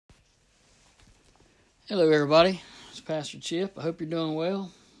Hello everybody, it's Pastor Chip. I hope you're doing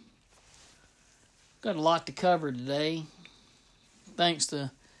well. Got a lot to cover today. Thanks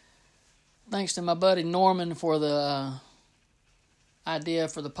to my buddy Norman for the idea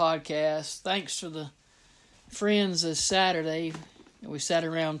for the podcast. Thanks for the friends this Saturday. We sat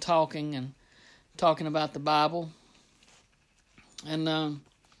around talking about the Bible. And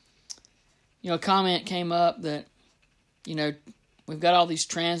a comment came up that, we've got all these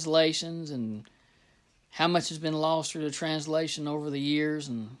translations and how much has been lost through the translation over the years,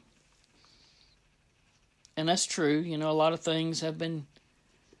 and that's true. A lot of things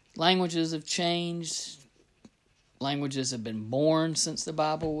languages have changed. Languages have been born since the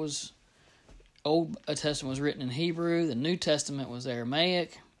Bible was, Old Testament was written in Hebrew. The New Testament was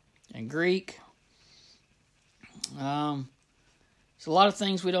Aramaic and Greek. There's a lot of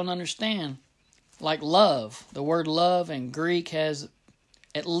things we don't understand, like love. The word love in Greek has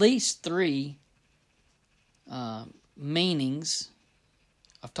at least three meanings.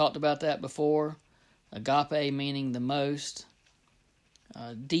 I've talked about that before. Agape meaning the most,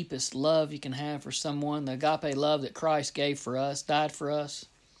 deepest love you can have for someone. The agape love that Christ gave for us, died for us.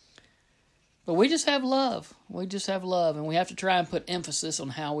 But we just have love. We just have love, and we have to try and put emphasis on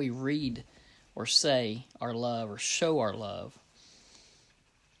how we read or say our love or show our love.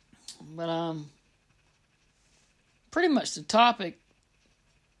 But pretty much the topic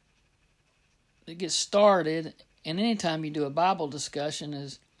that gets started, and anytime you do a Bible discussion,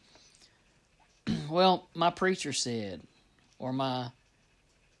 is, well, my preacher said, or my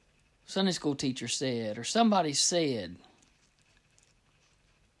Sunday school teacher said, or somebody said.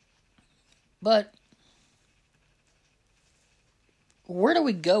 But where do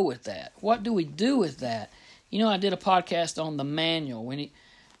we go with that? What do we do with that? I did a podcast on the manual.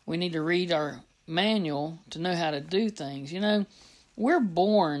 We need to read our manual to know how to do things. We're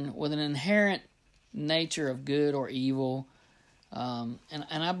born with an inherent nature of good or evil, and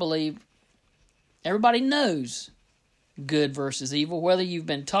I believe everybody knows good versus evil, whether you've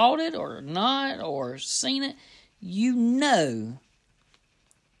been taught it or not or seen it. You know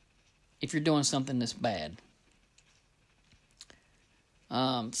if you're doing something that's bad.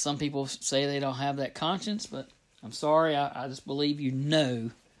 Some people say they don't have that conscience, but I'm sorry, I just believe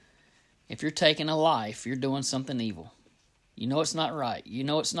if you're taking a life, you're doing something evil. You know it's not right. You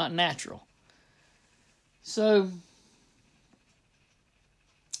know it's not natural. So,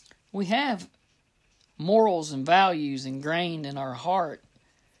 we have morals and values ingrained in our heart,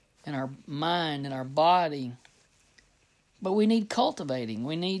 in our mind, in our body, but we need cultivating.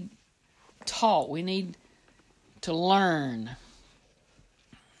 We need taught. We need to learn.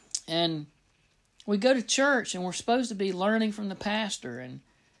 And we go to church and we're supposed to be learning from the pastor, and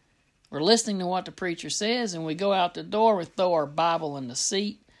we're listening to what the preacher says, and we go out the door, we throw our Bible in the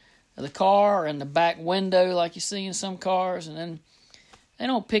seat of the car or in the back window like you see in some cars, and then they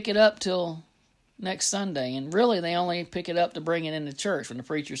don't pick it up till next Sunday. And really they only pick it up to bring it into church when the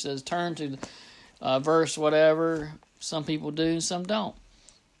preacher says turn to verse whatever. Some people do and some don't.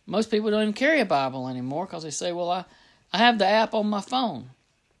 Most people don't even carry a Bible anymore because they say, well, I have the app on my phone.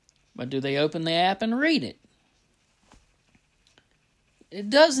 But do they open the app and read it? It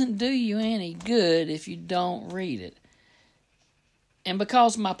doesn't do you any good if you don't read it. And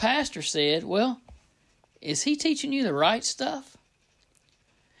because my pastor said, well, is he teaching you the right stuff?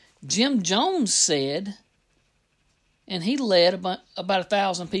 Jim Jones said, and he led about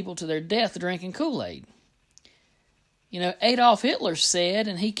 1,000 people to their death drinking Kool-Aid. Adolf Hitler said,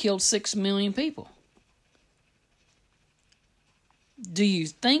 and he killed 6 million people. Do you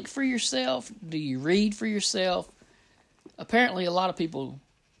think for yourself? Do you read for yourself? Apparently, a lot of people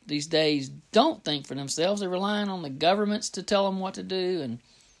these days don't think for themselves. They're relying on the governments to tell them what to do and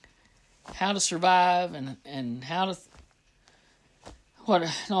how to survive and how to...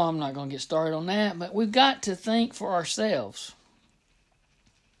 No, I'm not going to get started on that, but we've got to think for ourselves.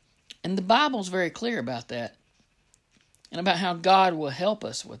 And the Bible's very clear about that and about how God will help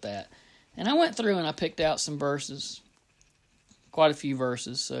us with that. And I went through and I picked out some verses, quite a few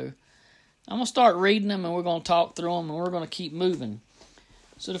verses, so I'm going to start reading them, and we're going to talk through them, and we're going to keep moving.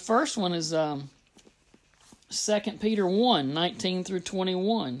 So the first one is 2 Peter 1, 19 through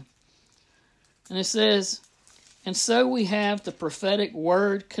 21. And it says, "And so we have the prophetic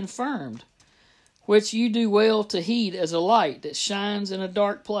word confirmed, which you do well to heed as a light that shines in a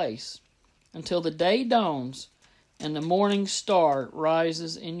dark place, until the day dawns and the morning star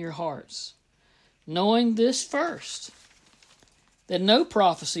rises in your hearts. Knowing this first, that no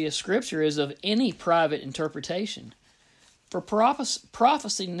prophecy of Scripture is of any private interpretation. For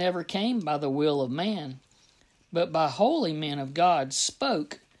prophecy never came by the will of man, but by holy men of God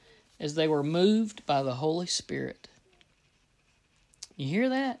spoke as they were moved by the Holy Spirit. You hear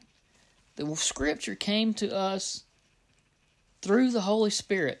that? The Scripture came to us through the Holy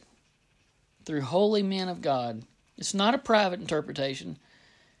Spirit, through holy men of God. It's not a private interpretation.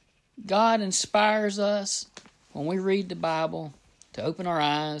 God inspires us when we read the Bible to open our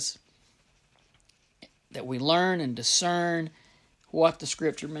eyes, that we learn and discern what the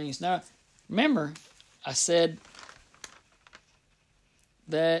Scripture means. Now, remember, I said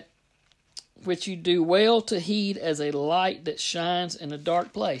that which you do well to heed as a light that shines in a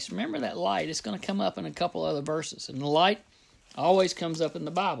dark place. Remember that light. It's going to come up in a couple other verses. And the light always comes up in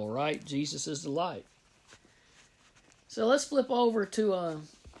the Bible, right? Jesus is the light. So let's flip over to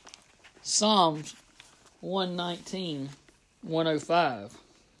Psalms 119, 105.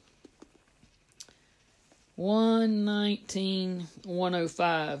 119,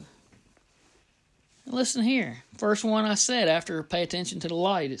 105. Listen here. First one I said after pay attention to the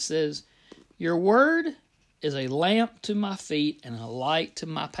light. It says, your word is a lamp to my feet and a light to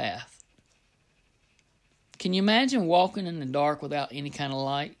my path. Can you imagine walking in the dark without any kind of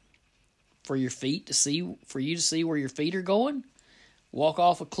light for your feet to see, for you to see where your feet are going? Walk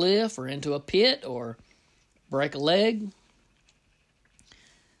off a cliff or into a pit or break a leg?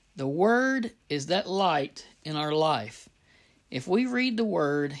 The Word is that light in our life. If we read the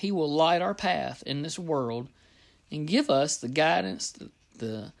Word, He will light our path in this world and give us the guidance,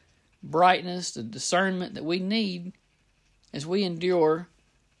 the brightness, the discernment that we need as we endure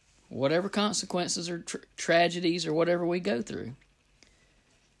whatever consequences or tragedies or whatever we go through.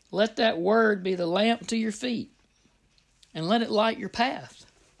 Let that Word be the lamp to your feet and let it light your path.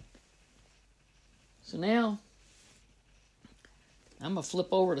 So now, I'm going to flip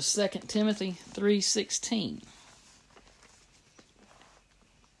over to 2 Timothy 3:16.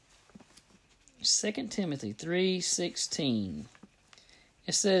 2 Timothy 3:16.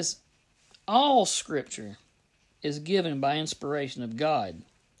 It says, all Scripture is given by inspiration of God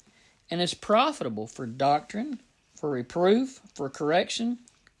and is profitable for doctrine, for reproof, for correction,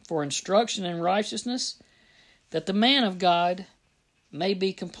 for instruction in righteousness, that the man of God may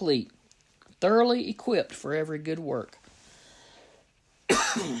be complete, thoroughly equipped for every good work.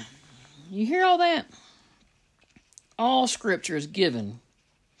 You hear all that? All Scripture is given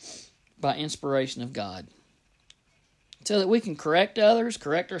by inspiration of God, so that we can correct others,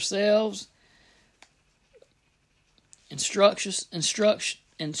 correct ourselves, instruct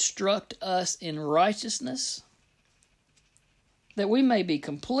us in righteousness, that we may be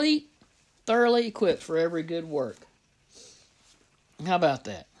complete, thoroughly equipped for every good work. How about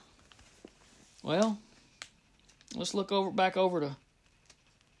that? Well, let's look back over to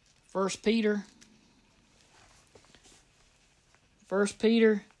 1 Peter. 1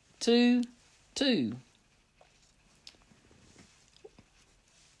 Peter 2:2.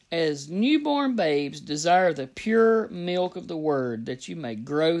 As newborn babes, desire the pure milk of the word, that you may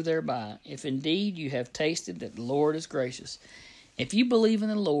grow thereby, if indeed you have tasted that the Lord is gracious. If you believe in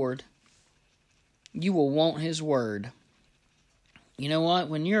the Lord, you will want His word. You know what?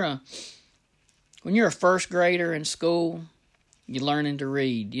 When you're a first grader in school, you're learning to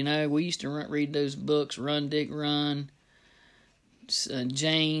read. You know, we used to read those books, Run, Dick, Run,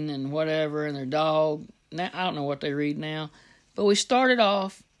 Jane and whatever, and their dog. Now, I don't know what they read now, but we started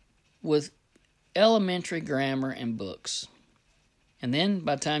off with elementary grammar and books. And then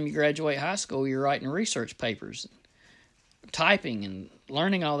by the time you graduate high school, you're writing research papers, typing and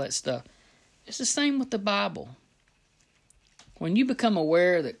learning all that stuff. It's the same with the Bible. When you become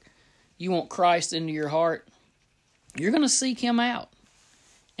aware that you want Christ into your heart, you're going to seek Him out.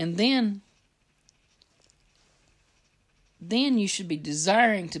 And then you should be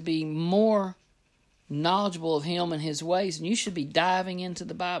desiring to be more knowledgeable of Him and His ways, and you should be diving into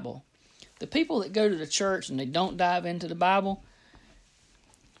the Bible. The people that go to the church and they don't dive into the Bible,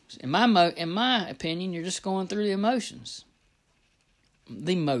 in my opinion, you're just going through the emotions.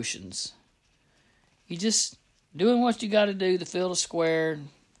 The motions. You're just doing what you got to do to fill the square,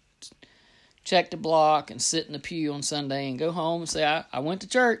 check the block, and sit in the pew on Sunday and go home and say, I went to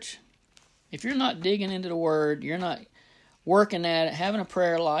church. If you're not digging into the Word, you're not working at it, having a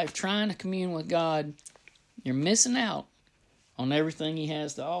prayer life, trying to commune with God, you're missing out on everything He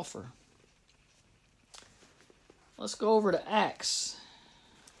has to offer. Let's go over to Acts.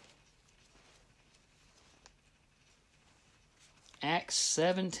 Acts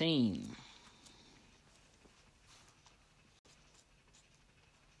 17.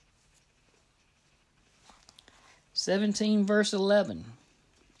 17 verse 11.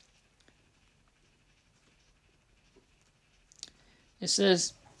 It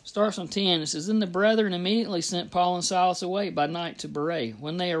says, Starts on 10. It says, Then the brethren immediately sent Paul and Silas away by night to Berea.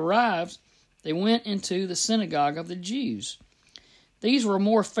 When they arrived, they went into the synagogue of the Jews. These were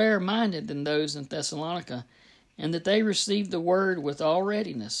more fair-minded than those in Thessalonica, and that they received the word with all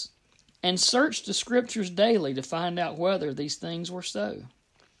readiness, and searched the Scriptures daily to find out whether these things were so.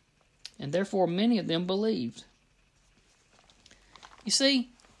 And therefore many of them believed. You see,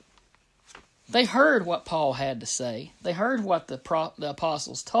 they heard what Paul had to say. They heard what the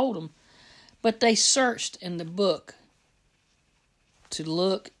apostles told them, but they searched in the book to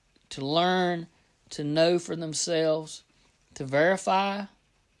look, to learn, to know for themselves, to verify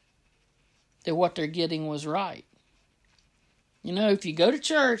that what they're getting was right. You know, if you go to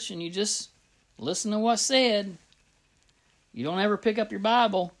church and you just listen to what's said, you don't ever pick up your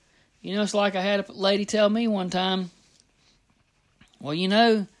Bible. You know, it's like I had a lady tell me one time, well, you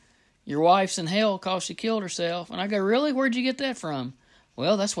know, your wife's in hell because she killed herself. And I go, really? Where'd you get that from?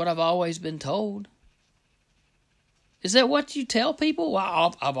 Well, that's what I've always been told. Is that what you tell people?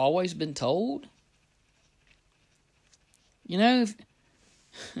 Well, I've always been told. You know,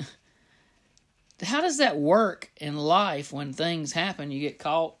 how does that work in life when things happen? You get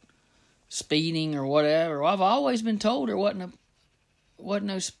caught speeding or whatever. Well, I've always been told there wasn't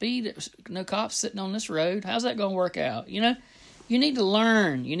no speed, no cops sitting on this road. How's that going to work out? You know, you need to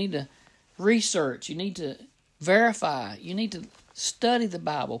learn. You need to research. You need to verify. You need to study the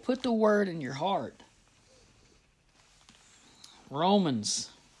Bible. Put the word in your heart. Romans.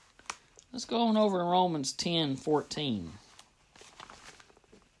 Let's go on over to Romans 10:14.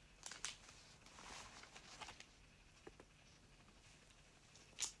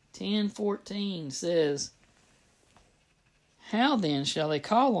 10:14 says, How then shall they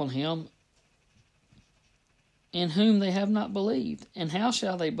call on him in whom they have not believed? And how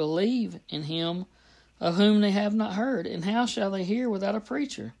shall they believe in him of whom they have not heard? And how shall they hear without a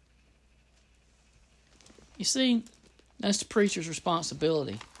preacher? You see, that's the preacher's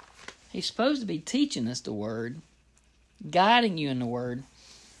responsibility. He's supposed to be teaching us the word, guiding you in the word,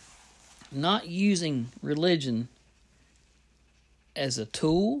 not using religion as a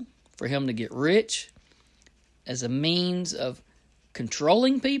tool for him to get rich, as a means of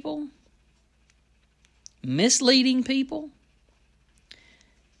controlling people, misleading people.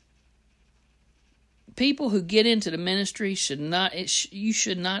 People who get into the ministry should not. You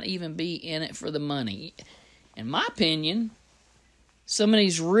should not even be in it for the money. In my opinion, some of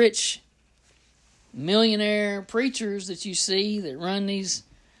these rich millionaire preachers that you see that run these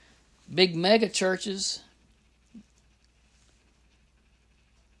big mega churches,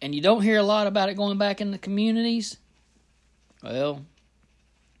 and you don't hear a lot about it going back in the communities, well,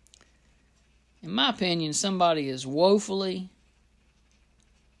 in my opinion, somebody is woefully,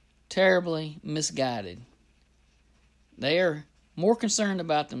 terribly misguided. They are more concerned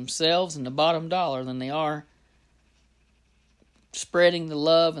about themselves and the bottom dollar than they are spreading the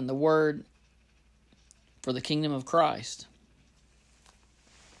love and the word for the kingdom of Christ.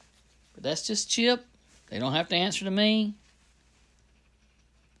 But that's just Chip. They don't have to answer to me.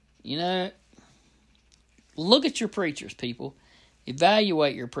 You know, look at your preachers, people.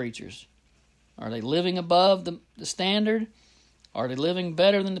 Evaluate your preachers. Are they living above the standard? Are they living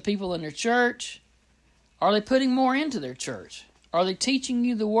better than the people in their church? Are they putting more into their church? Are they teaching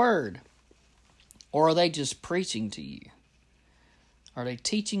you the word? Or are they just preaching to you? Are they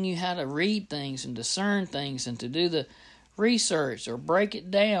teaching you how to read things and discern things and to do the research or break it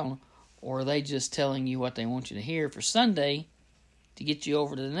down? Or are they just telling you what they want you to hear for Sunday to get you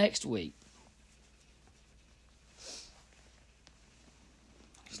over to the next week?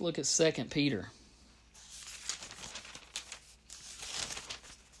 Let's look at 2 Peter.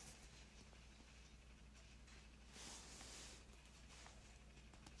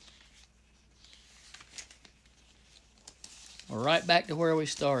 We're right back to where we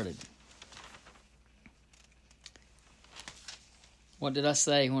started. What did I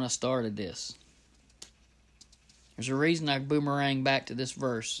say when I started this? There's a reason I boomerang back to this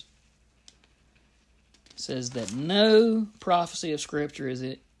verse. It says that no prophecy of Scripture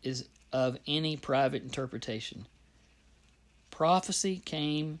is of any private interpretation. Prophecy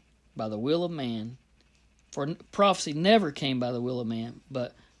came by the will of man. For prophecy never came by the will of man,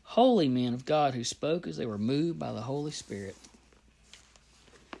 but holy men of God who spoke as they were moved by the Holy Spirit.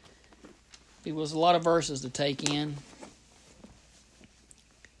 It was a lot of verses to take in,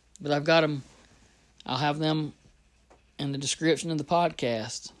 but I've got them. I'll have them in the description of the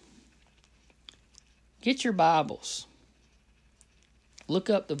podcast. Get your Bibles. Look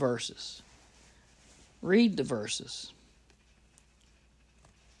up the verses. Read the verses.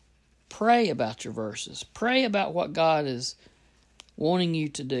 Pray about your verses. Pray about what God is wanting you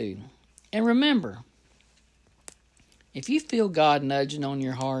to do. And remember, if you feel God nudging on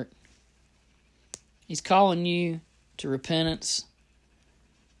your heart, He's calling you to repentance,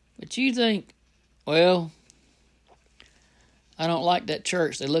 but you think, well, I don't like that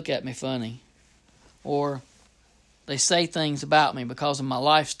church. They look at me funny. Or they say things about me because of my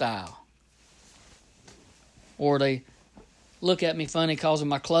lifestyle. Or they look at me funny because of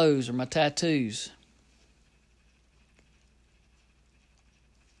my clothes or my tattoos.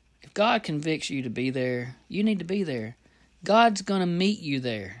 If God convicts you to be there, you need to be there. God's going to meet you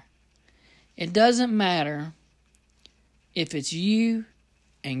there. It doesn't matter if it's you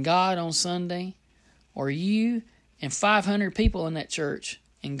and God on Sunday or you and 500 people in that church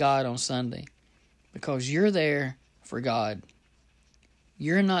and God on Sunday, because you're there for God.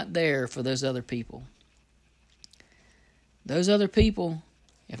 You're not there for those other people. Those other people,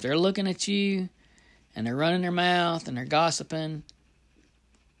 if they're looking at you and they're running their mouth and they're gossiping,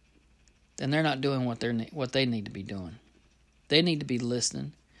 then they're not doing what they need to be doing. They need to be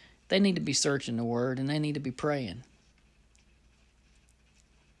listening. They need to be searching the Word, and they need to be praying.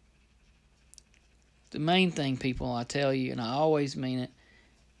 The main thing, people, I tell you, and I always mean it,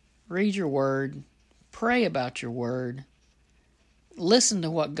 read your Word, pray about your Word, listen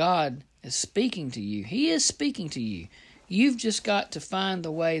to what God is speaking to you. He is speaking to you. You've just got to find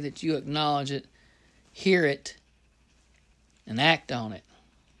the way that you acknowledge it, hear it, and act on it.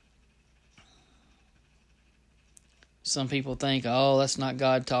 Some people think, oh, that's not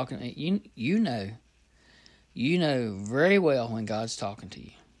God talking to me. You know. You know very well when God's talking to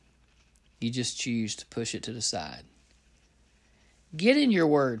you. You just choose to push it to the side. Get in your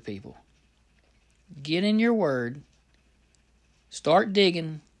Word, people. Get in your Word. Start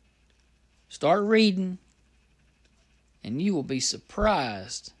digging. Start reading. And you will be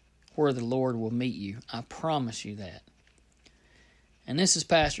surprised where the Lord will meet you. I promise you that. And this is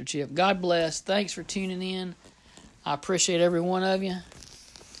Pastor Chip. God bless. Thanks for tuning in. I appreciate every one of you.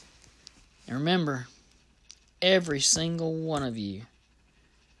 And remember, every single one of you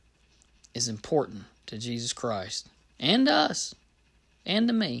is important to Jesus Christ. And to us. And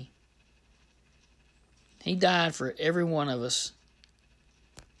to me. He died for every one of us.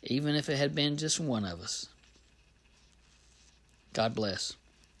 Even if it had been just one of us. God bless.